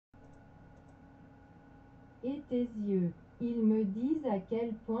Et tes yeux, ils me disent à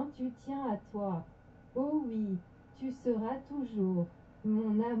quel point tu tiens à toi. Oh oui, tu seras toujours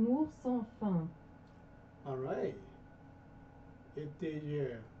mon amour sans fin. All right. Et tes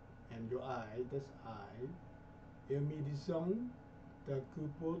yeux and your eye, that's eye. Il me disent ta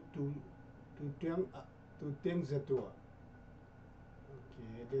coupe tu tiens à toi.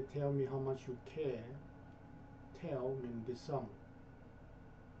 Okay, they tell me how much you care. Tell means the song.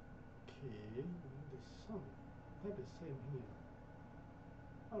 Okay, the song. I have the same here.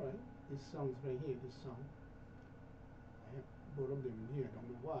 Alright, this song's right here, this song. I have both of them in here, I don't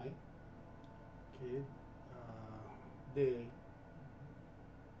know why. Okay, they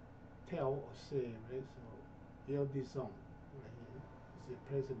tell or say, right? So, hear this song right here. It's a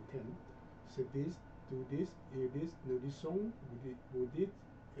present tense. Say this, do this, hear this, know this song, would it,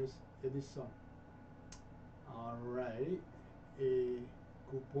 is this song. Alright, a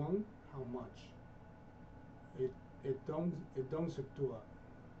coupon, how much? It don't secure.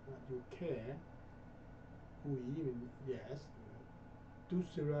 You care. Oui mean yes. Tu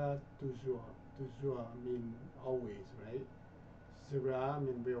seras toujours. Toujours mean always, right? Sera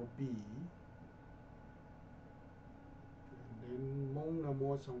mean will be. And then mon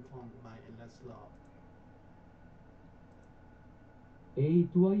amour sans fin, my endless love. E i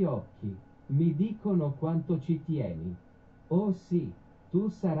tuoi occhi mi dicono quanto ci tieni. Oh sì, tu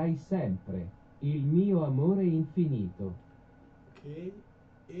sarai sempre il mio amore infinito. Okay.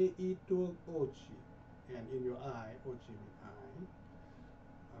 E i tuoi occhi. And in your eye, occhi mean eye.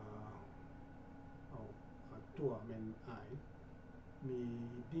 Tua mean eye.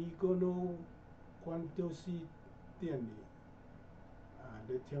 Mi dicono quanto si tieni.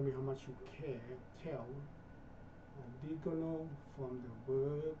 They tell me how much you care. Tell. Dicono from the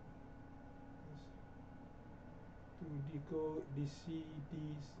verb tu dico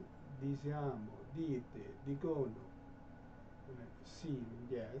diciamo dite dicono sì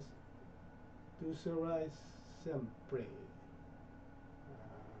yes tu sarai sempre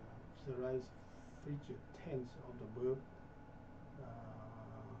sarai future tense of the verb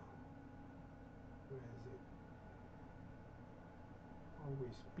where is it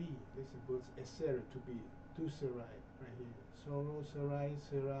always be this is the verb essere to be tu sarai right here solo sarai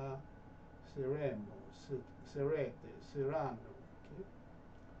sarà seremo serete saranno okay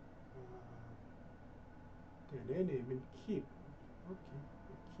tenere means keep okay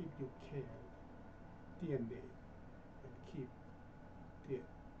keep your care tiene and keep tie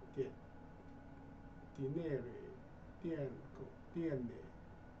tie tenere tiengo tiene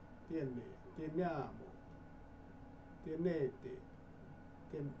teniamo tenete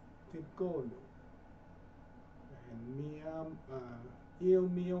tengono and il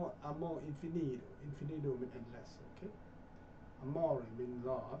mio amor infinito infinito means endless okay amore means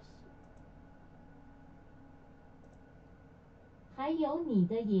loves 还有你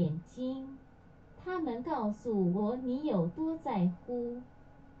的眼睛，它们告诉我你有多在乎。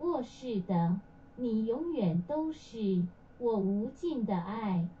我是的，你永远都是我无尽的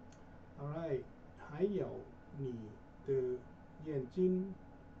爱。Alright 还有你的眼睛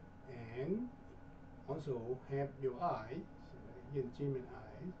and also have your eyes 眼睛 and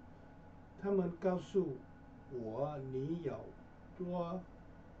eyes 他们告诉我你有多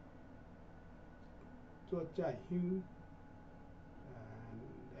在乎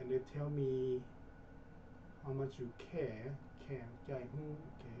and they tell me how much you care 在乎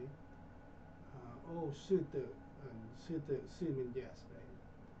okay oh 是的是的是 mean yes right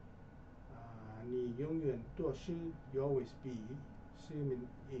你永远都是 you always be 是 mean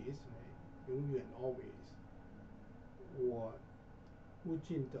is right 永远 always 我无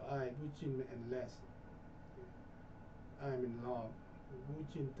尽的爱无尽 endless I'm in love 无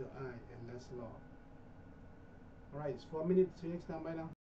尽的爱 endless love alright it's 4 minutes see you next time bye now